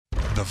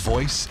The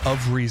voice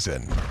of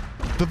reason.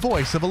 The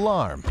voice of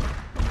alarm.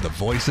 The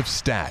voice of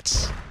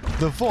stats.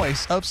 The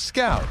voice of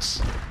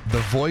scouts. The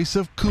voice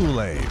of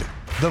Kool-Aid.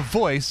 The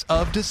voice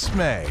of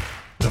dismay.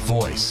 The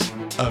voice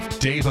of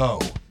Dave-O.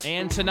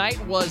 And tonight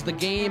was the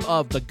game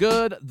of the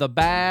good, the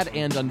bad,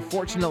 and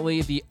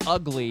unfortunately the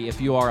ugly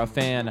if you are a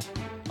fan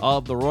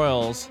of the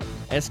Royals,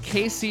 as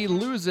KC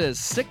loses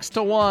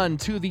 6-1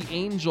 to the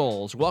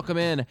Angels. Welcome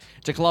in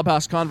to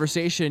Clubhouse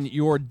Conversation,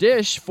 your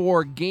dish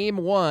for Game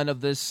 1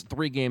 of this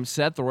three-game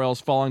set. The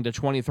Royals falling to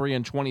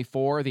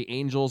 23-24, the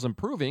Angels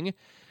improving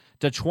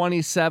to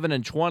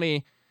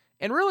 27-20.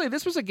 And really,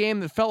 this was a game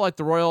that felt like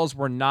the Royals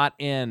were not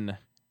in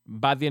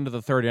by the end of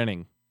the third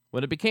inning.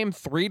 When it became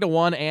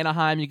 3-1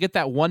 Anaheim, you get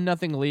that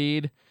 1-0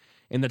 lead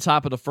in the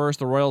top of the first,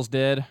 the Royals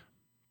did,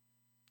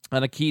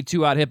 on a key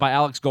two-out hit by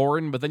Alex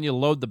Gordon, but then you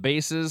load the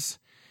bases,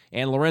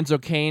 and Lorenzo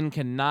Cain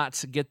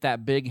cannot get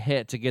that big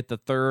hit to get the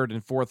third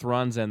and fourth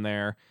runs in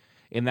there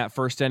in that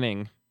first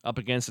inning up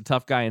against a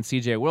tough guy in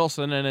C.J.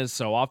 Wilson, and as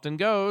so often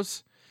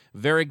goes,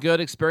 very good,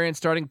 experienced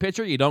starting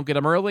pitcher. You don't get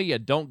him early, you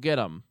don't get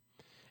him.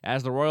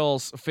 As the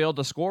Royals failed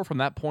to score from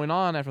that point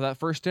on after that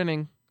first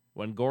inning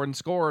when Gordon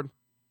scored.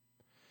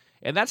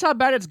 And that's how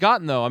bad it's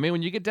gotten, though. I mean,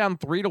 when you get down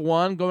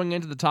 3-1 going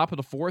into the top of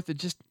the fourth,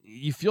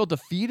 you feel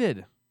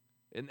defeated.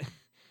 And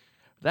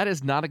that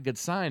is not a good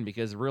sign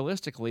because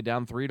realistically,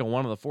 down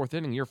 3-1 in the fourth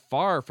inning, you're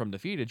far from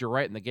defeated. You're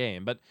right in the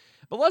game. But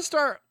let's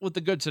start with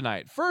the good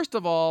tonight. First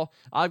of all,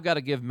 I've got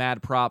to give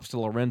mad props to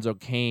Lorenzo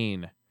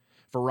Cain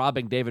for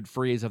robbing David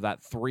Freese of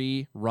that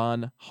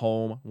 3-run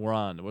home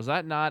run. Was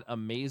that not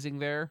amazing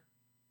there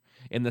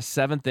in the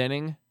seventh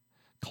inning?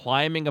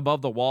 Climbing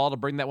above the wall to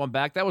bring that one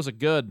back. That was a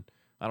good,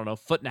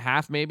 foot and a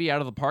half maybe out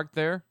of the park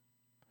there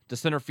to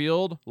center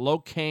field. Low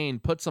Cain,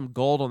 put some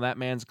gold on that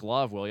man's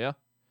glove, will you?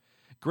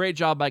 Great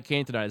job by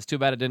Cain tonight. It's too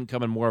bad it didn't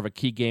come in more of a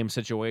key game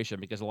situation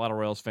because a lot of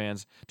Royals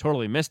fans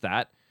totally missed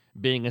that,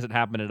 being as it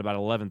happened at about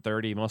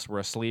 11:30. Most were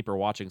asleep or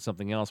watching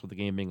something else with the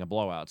game being a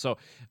blowout. So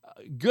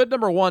good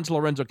number one to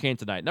Lorenzo Cain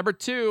tonight. Number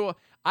two,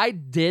 I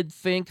did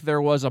think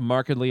there was a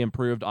markedly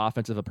improved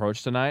offensive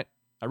approach tonight.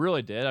 I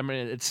really did. I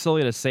mean, it's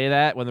silly to say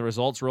that when the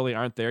results really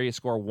aren't there. You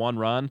score one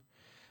run.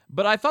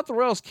 But I thought the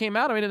Royals came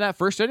out. I mean, in that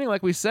first inning,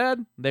 like we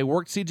said, they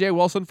worked C.J.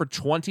 Wilson for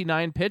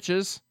 29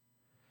 pitches.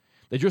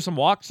 They drew some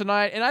walks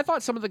tonight, and I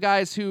thought some of the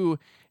guys who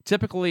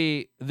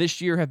typically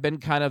this year have been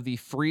kind of the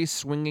free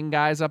swinging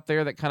guys up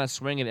there that kind of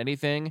swing at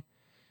anything,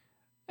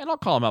 and I'll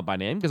call them out by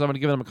name because I'm going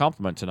to give them a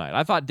compliment tonight.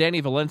 I thought Danny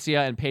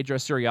Valencia and Pedro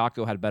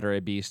Ciriaco had better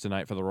ABs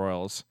tonight for the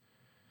Royals.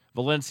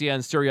 Valencia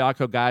and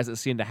Ciriaco, guys that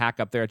seemed to hack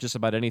up there at just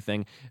about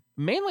anything.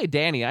 Mainly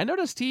Danny. I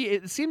noticed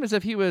it seemed as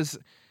if he was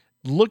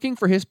looking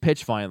for his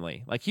pitch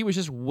finally. Like he was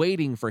just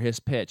waiting for his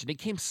pitch, and he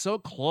came so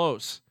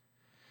close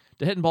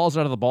to hitting balls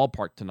out of the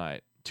ballpark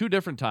tonight. Two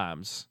different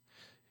times.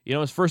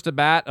 His first at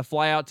bat, a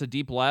fly out to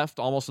deep left,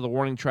 almost to the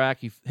warning track.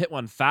 He hit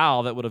one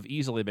foul that would have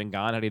easily been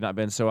gone had he not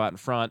been so out in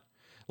front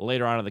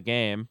later on in the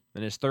game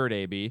in his third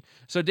AB.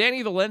 So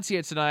Danny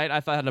Valencia tonight,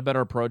 I thought had a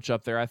better approach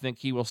up there. I think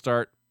he will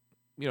start,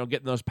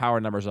 getting those power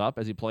numbers up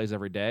as he plays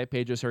every day.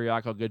 Pedro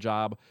Ciriaco, good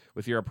job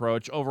with your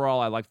approach. Overall,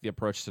 I liked the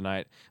approach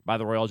tonight by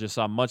the Royals. You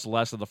saw much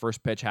less of the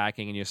first pitch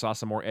hacking, and you saw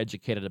some more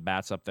educated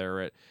at-bats up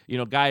there.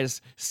 Guys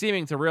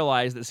seeming to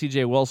realize that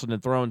C.J. Wilson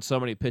had thrown so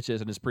many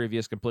pitches in his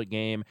previous complete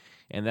game,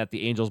 and that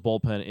the Angels'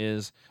 bullpen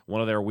is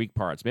one of their weak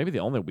parts. Maybe the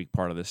only weak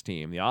part of this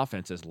team. The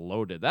offense is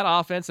loaded. That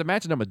offense,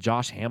 imagine them with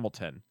Josh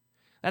Hamilton.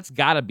 That's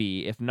got to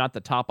be, if not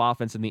the top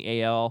offense in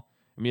the AL.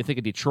 I mean, you think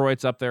of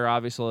Detroit's up there,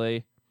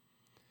 obviously.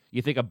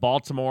 You think of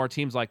Baltimore,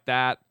 teams like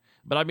that.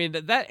 But, I mean,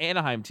 that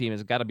Anaheim team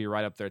has got to be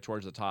right up there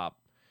towards the top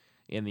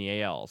in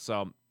the AL.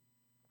 So,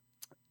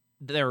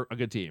 they're a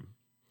good team.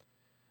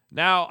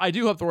 Now, I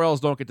do hope the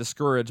Royals don't get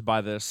discouraged by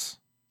this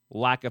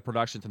lack of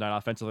production tonight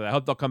offensively. I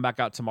hope they'll come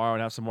back out tomorrow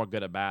and have some more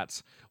good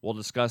at-bats. We'll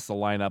discuss the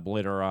lineup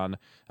later on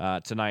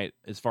tonight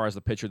as far as the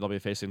pitcher they'll be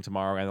facing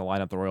tomorrow and the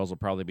lineup the Royals will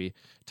probably be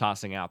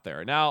tossing out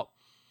there. Now,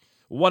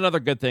 one other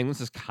good thing, this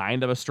is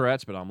kind of a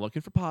stretch, but I'm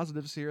looking for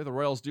positives here. The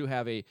Royals do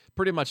have a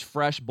pretty much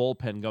fresh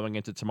bullpen going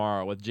into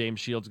tomorrow. With James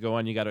Shields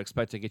going, you got to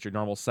expect to get your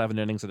normal 7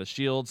 innings of the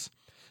Shields.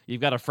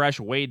 You've got a fresh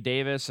Wade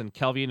Davis and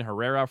Kelvin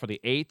Herrera for the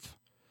 8th.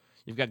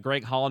 You've got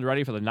Greg Holland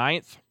ready for the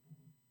 9th.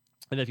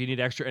 And if you need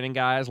extra inning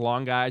guys,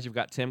 long guys, you've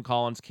got Tim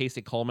Collins,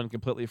 Casey Coleman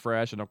completely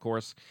fresh, and of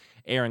course,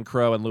 Aaron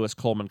Crow and Lewis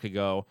Coleman could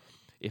go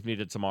if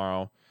needed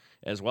tomorrow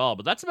as well.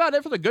 But that's about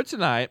it for the good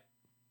tonight.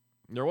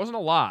 There wasn't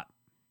a lot.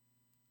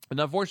 And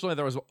unfortunately,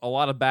 there was a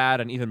lot of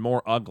bad and even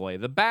more ugly.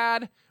 The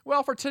bad,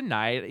 well, for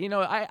tonight,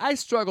 I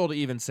struggle to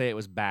even say it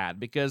was bad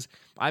because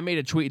I made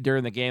a tweet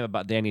during the game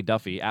about Danny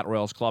Duffy at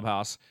Royals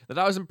Clubhouse that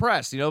I was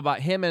impressed, about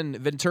him and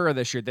Ventura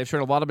this year. They've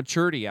shown a lot of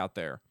maturity out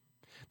there.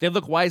 They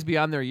look wise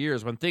beyond their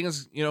years. When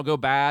things, go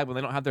bad, when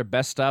they don't have their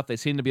best stuff, they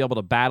seem to be able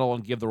to battle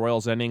and give the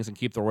Royals innings and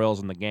keep the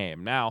Royals in the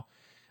game. Now,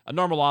 a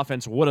normal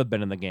offense would have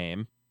been in the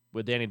game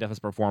with Danny Duffy's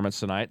performance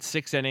tonight.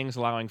 6 innings,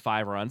 allowing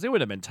 5 runs. They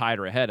would have been tied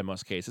or ahead in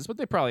most cases, but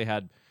they probably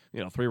had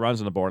 3 runs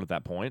on the board at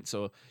that point,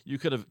 so you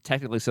could have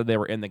technically said they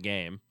were in the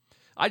game.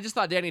 I just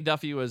thought Danny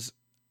Duffy was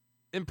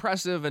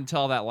impressive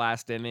until that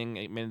last inning.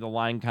 I mean, the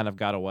line kind of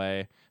got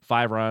away.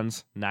 5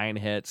 runs, 9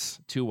 hits,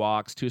 2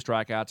 walks, 2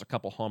 strikeouts, a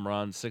couple home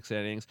runs, 6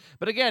 innings.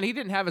 But again, he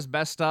didn't have his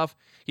best stuff.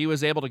 He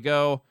was able to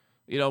go,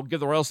 give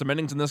the Royals some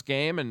innings in this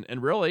game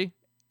and really,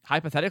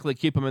 hypothetically,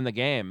 keep them in the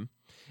game.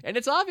 And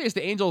it's obvious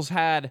the Angels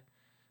had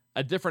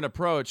a different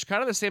approach,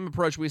 kind of the same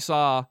approach we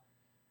saw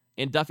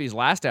in Duffy's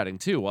last outing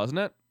too, wasn't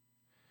it?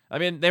 I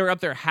mean, they were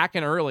up there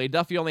hacking early.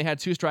 Duffy only had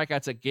 2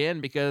 strikeouts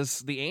again because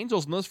the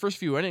Angels in those first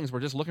few innings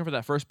were just looking for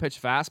that first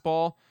pitch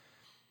fastball.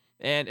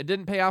 And it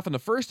didn't pay off in the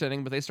first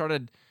inning, but they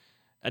started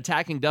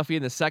attacking Duffy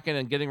in the second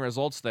and getting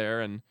results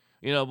there. And,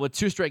 with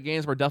 2 straight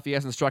games where Duffy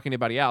hasn't struck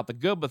anybody out, the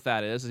good with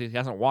that is he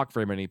hasn't walked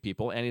very many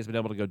people, and he's been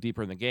able to go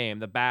deeper in the game.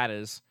 The bad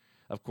is,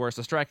 of course,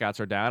 the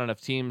strikeouts are down. And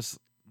if teams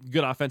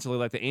good offensively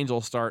like the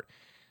Angels start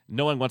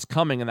knowing what's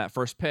coming in that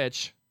first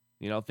pitch,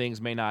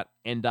 things may not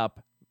end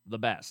up the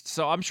best.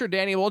 So I'm sure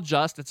Danny will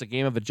adjust. It's a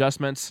game of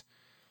adjustments.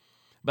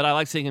 But I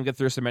like seeing him get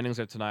through some innings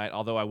there tonight,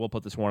 although I will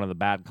put this one in the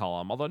bad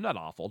column, although not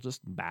awful,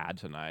 just bad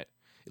tonight.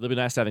 It'll be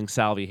nice having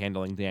Salvi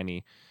handling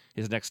Danny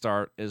his next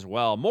start as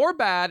well. More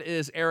bad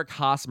is Eric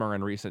Hosmer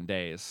in recent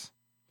days.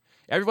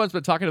 Everyone's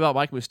been talking about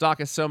Mike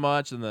Moustakas so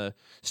much and the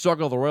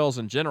struggle of the Royals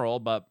in general,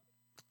 but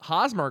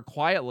Hosmer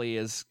quietly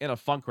is in a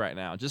funk right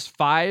now. Just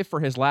 5 for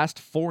his last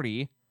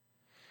 40.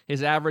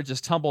 His average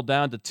has tumbled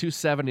down to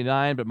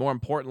 279, but more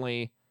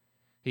importantly,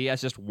 he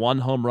has just 1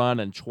 home run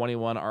and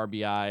 21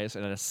 RBIs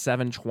and a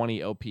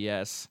 720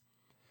 OPS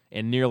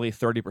in nearly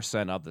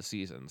 30% of the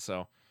season.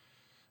 So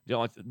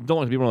don't like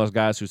to be one of those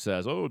guys who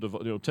says,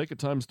 take it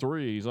times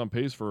 3. He's on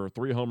pace for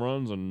 3 home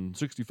runs and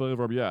 65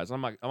 RBIs.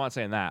 I'm not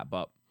saying that,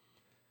 but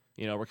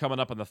we're coming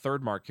up on the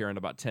 3rd mark here in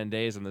about 10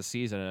 days in this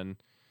season,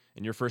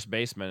 and your first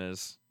baseman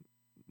is,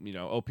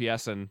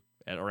 OPS and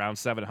at around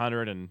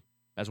 700 and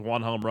has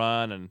 1 home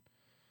run and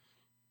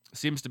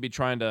seems to be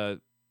trying to,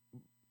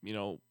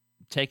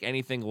 take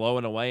anything low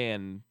and away,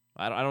 and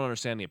I don't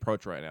understand the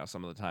approach right now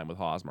some of the time with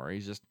Hosmer.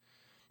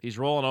 He's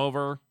rolling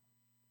over.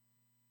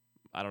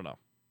 I don't know.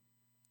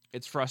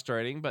 It's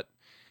frustrating, but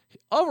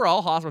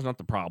overall, Hosmer's not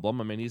the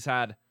problem. I mean, he's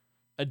had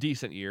a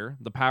decent year.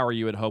 The power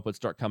you would hope would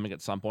start coming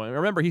at some point.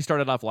 Remember, he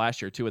started off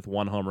last year, too, with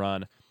 1 home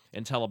run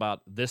until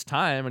about this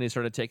time, and he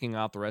started taking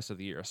out the rest of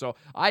the year. So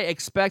I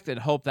expect and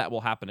hope that will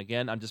happen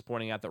again. I'm just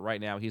pointing out that right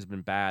now he's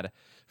been bad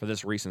for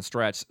this recent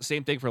stretch.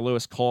 Same thing for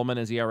Lewis Coleman.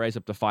 His ERA is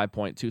up to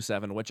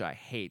 5.27, which I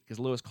hate because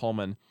Lewis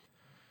Coleman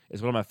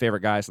is one of my favorite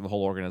guys in the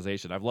whole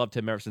organization. I've loved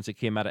him ever since he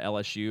came out of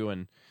LSU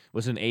and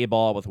was in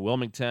A-ball with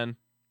Wilmington.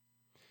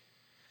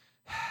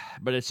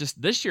 But it's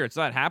just this year it's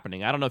not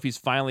happening. I don't know if he's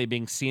finally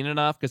being seen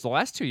enough because the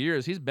last 2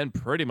 years he's been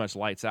pretty much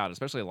lights out,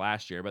 especially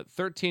last year. But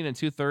 13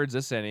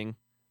 2/3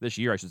 this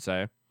year, I should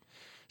say.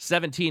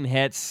 17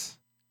 hits,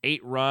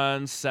 8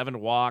 runs, 7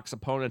 walks.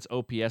 Opponents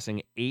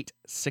OPSing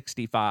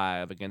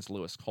 865 against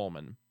Lewis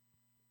Coleman.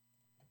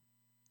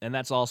 And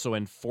that's also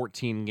in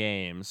 14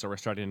 games, so we're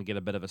starting to get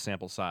a bit of a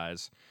sample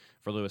size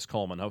for Lewis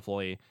Coleman.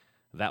 Hopefully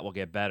that will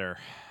get better.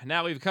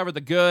 Now we've covered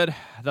the good,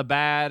 the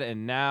bad,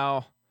 and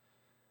now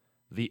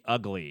the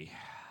ugly.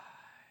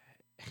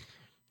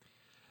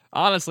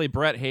 Honestly,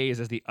 Brett Hayes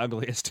is the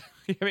ugliest.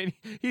 I mean,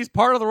 he's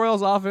part of the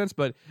Royals offense,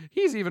 but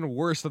he's even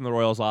worse than the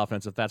Royals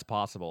offense, if that's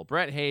possible.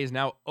 Brett Hayes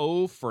now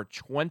 0 for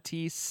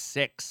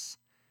 26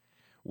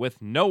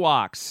 with no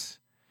walks.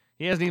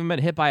 He hasn't even been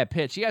hit by a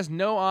pitch. He has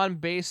no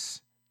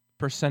on-base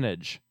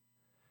percentage.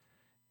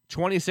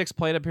 26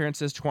 plate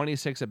appearances,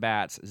 26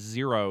 at-bats,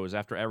 zeros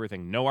after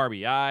everything. No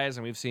RBIs,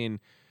 and we've seen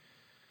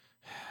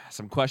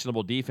some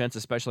questionable defense,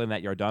 especially in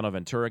that Yordano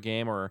Ventura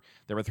game where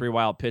there were 3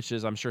 wild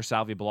pitches. I'm sure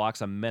Salvi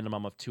blocks a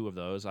minimum of 2 of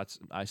those.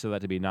 I said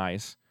that to be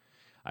nice.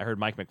 I heard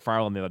Mike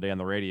McFarland the other day on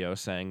the radio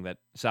saying that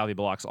Salvi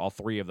blocks all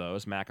 3 of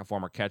those. Mac, a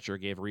former catcher,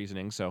 gave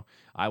reasoning, so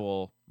I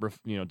will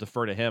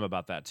defer to him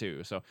about that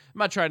too. So I'm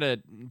not trying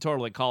to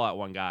totally call out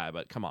one guy,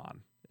 but come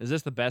on. Is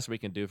this the best we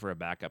can do for a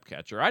backup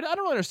catcher? I don't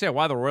really understand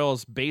why the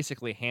Royals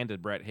basically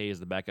handed Brett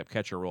Hayes the backup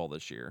catcher role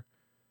this year.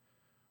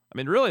 I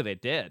mean, really, they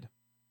did.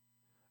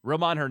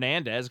 Roman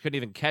Hernandez couldn't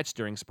even catch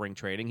during spring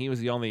training. He was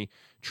the only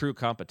true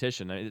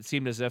competition. It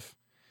seemed as if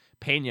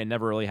Pena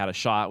never really had a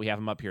shot. We have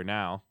him up here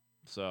now.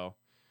 So,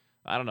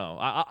 I don't know.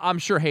 I'm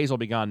sure Hayes will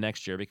be gone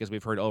next year because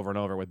we've heard over and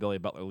over with Billy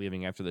Butler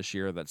leaving after this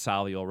year that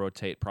Salvi will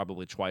rotate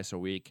probably twice a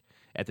week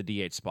at the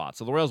DH spot.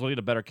 So the Royals will need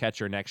a better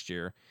catcher next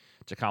year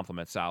to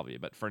complement Salvi.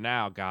 But for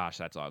now, gosh,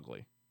 that's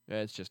ugly.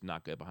 It's just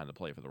not good behind the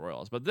plate for the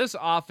Royals. But this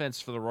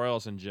offense for the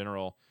Royals in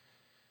general,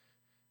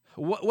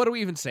 what do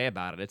we even say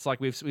about it? It's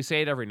like we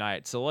say it every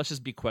night, so let's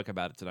just be quick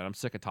about it tonight. I'm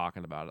sick of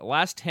talking about it. The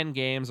last 10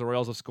 games, the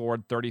Royals have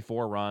scored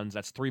 34 runs.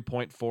 That's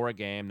 3.4 a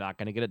game. Not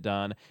going to get it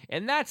done.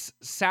 And that's,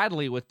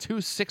 sadly, with 2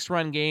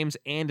 6-run games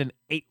and an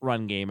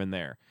 8-run game in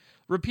there.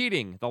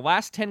 Repeating, the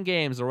last 10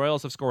 games, the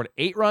Royals have scored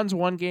 8 runs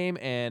 1 game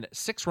and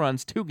 6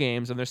 runs 2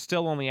 games, and they're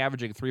still only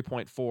averaging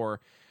 3.4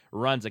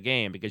 runs a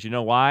game. Because you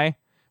know why?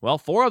 Well,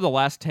 4 of the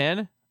last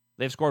 10,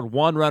 they've scored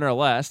 1 run or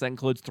less. That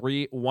includes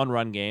 3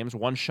 1-run games,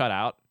 1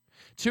 shutout.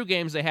 2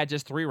 games, they had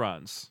just 3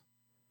 runs.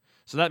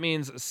 So that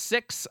means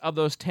 6 of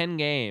those 10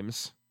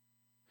 games,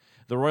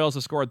 The Royals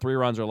have scored 3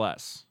 runs or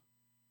less.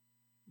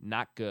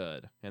 Not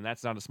good. And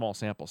that's not a small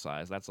sample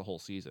size. That's the whole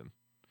season.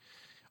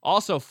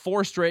 Also,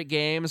 4 straight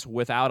games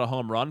without a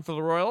home run for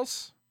the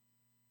Royals.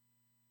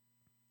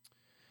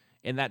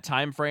 In that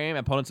time frame,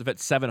 opponents have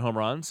hit 7 home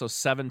runs, so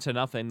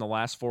 7-0 the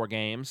last 4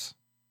 games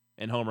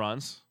in home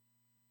runs.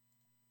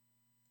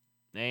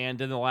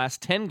 And in the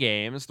last 10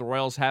 games, the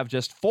Royals have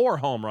just 4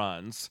 home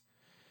runs,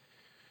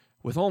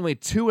 with only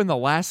 2 in the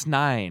last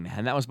 9,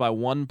 and that was by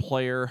one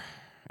player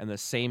in the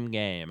same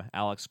game,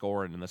 Alex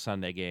Gordon, in the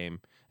Sunday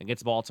game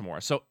against Baltimore.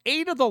 So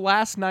 8 of the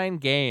last 9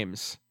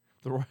 games,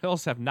 the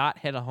Royals have not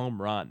hit a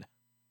home run.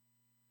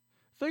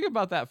 Think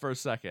about that for a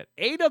second.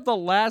 8 of the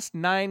last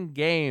 9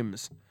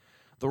 games,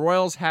 the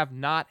Royals have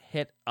not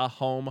hit a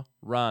home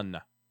run.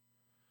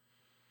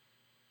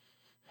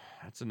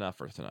 That's enough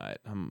for tonight.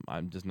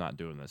 I'm just not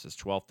doing this. It's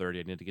 12:30.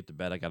 I need to get to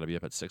bed. I got to be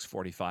up at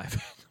 6:45 in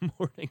the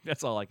morning.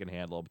 That's all I can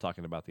handle. I'm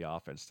talking about the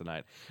offense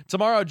tonight.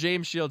 Tomorrow,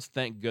 James Shields,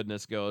 thank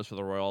goodness, goes for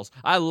the Royals.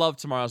 I love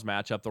tomorrow's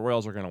matchup. The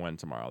Royals are going to win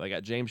tomorrow. They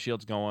got James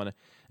Shields going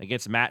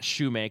against Matt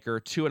Shoemaker,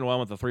 2-1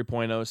 with a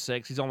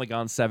 3.06. He's only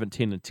gone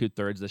 17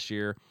 2/3 this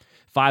year.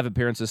 5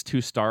 appearances,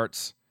 2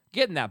 starts.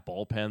 Get in that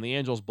bullpen. The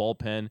Angels'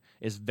 bullpen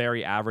is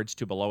very average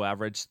to below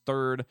average,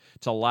 3rd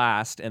to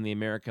last in the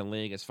American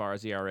League as far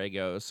as ERA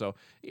goes. So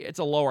it's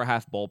a lower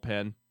half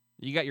bullpen.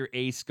 You got your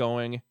ace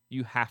going.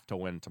 You have to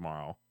win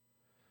tomorrow.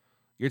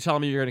 You're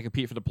telling me you're going to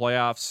compete for the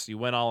playoffs. You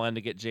went all in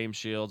to get James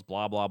Shields,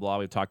 blah, blah, blah.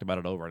 We've talked about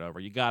it over and over.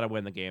 You got to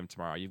win the game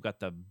tomorrow. You've got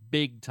the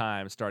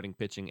big-time starting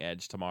pitching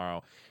edge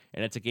tomorrow,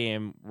 and it's a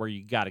game where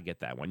you got to get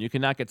that one. You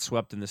cannot get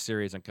swept in the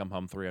series and come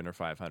home 3 under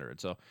 500.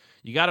 So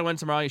you got to win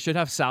tomorrow. You should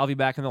have Salvi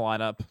back in the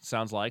lineup,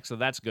 sounds like, so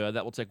that's good.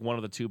 That will take one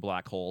of the 2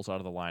 black holes out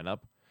of the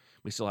lineup.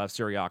 We still have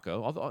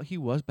Siriaco, although he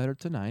was better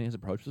tonight. His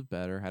approach was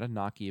better, had a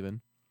knock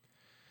even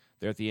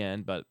there at the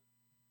end, but,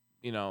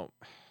 you know,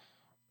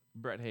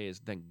 Brett Hayes,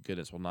 thank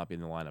goodness, will not be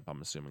in the lineup,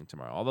 I'm assuming,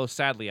 tomorrow. Although,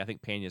 sadly, I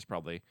think Peña's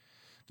probably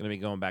going to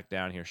be going back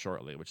down here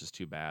shortly, which is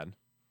too bad.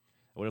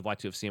 I would have liked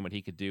to have seen what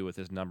he could do with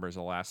his numbers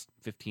the last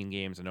 15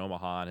 games in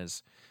Omaha and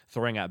his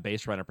throwing out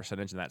base runner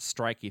percentage and that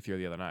strike he threw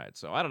the other night.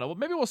 So, I don't know. Well,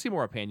 maybe we'll see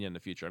more of Peña in the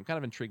future. I'm kind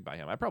of intrigued by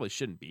him. I probably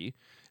shouldn't be.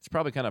 It's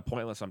probably kind of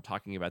pointless I'm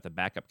talking about the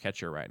backup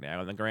catcher right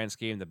now. In the grand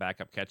scheme, the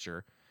backup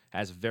catcher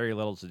has very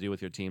little to do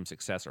with your team's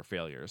success or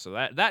failure. So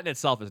that in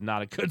itself is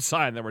not a good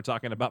sign that we're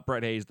talking about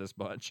Brett Hayes this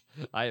much.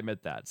 I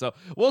admit that. So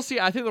we'll see.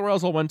 I think the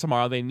Royals will win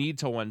tomorrow. They need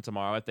to win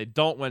tomorrow. If they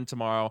don't win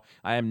tomorrow,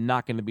 I am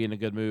not going to be in a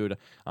good mood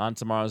on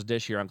tomorrow's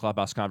dish here on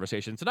Clubhouse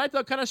Conversation. Tonight,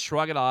 they'll kind of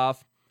shrug it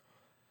off.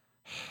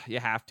 You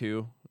have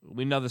to.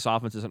 We know this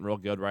offense isn't real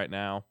good right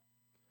now.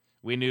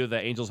 We knew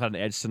the Angels had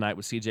an edge tonight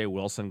with C.J.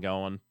 Wilson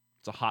going.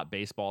 It's a hot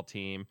baseball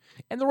team.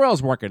 And the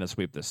Royals weren't going to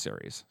sweep this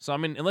series. So, I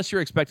mean, unless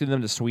you're expecting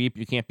them to sweep,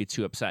 you can't be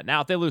too upset.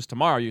 Now, if they lose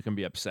tomorrow, you can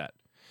be upset.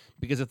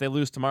 Because if they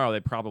lose tomorrow, they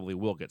probably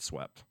will get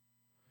swept.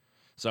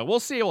 So,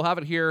 we'll see. We'll have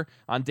it here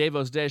on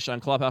Davo's Dish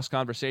on Clubhouse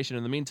Conversation.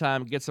 In the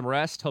meantime, get some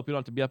rest. Hope you don't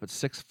have to be up at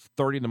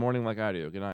 6:30 in the morning like I do. Good night.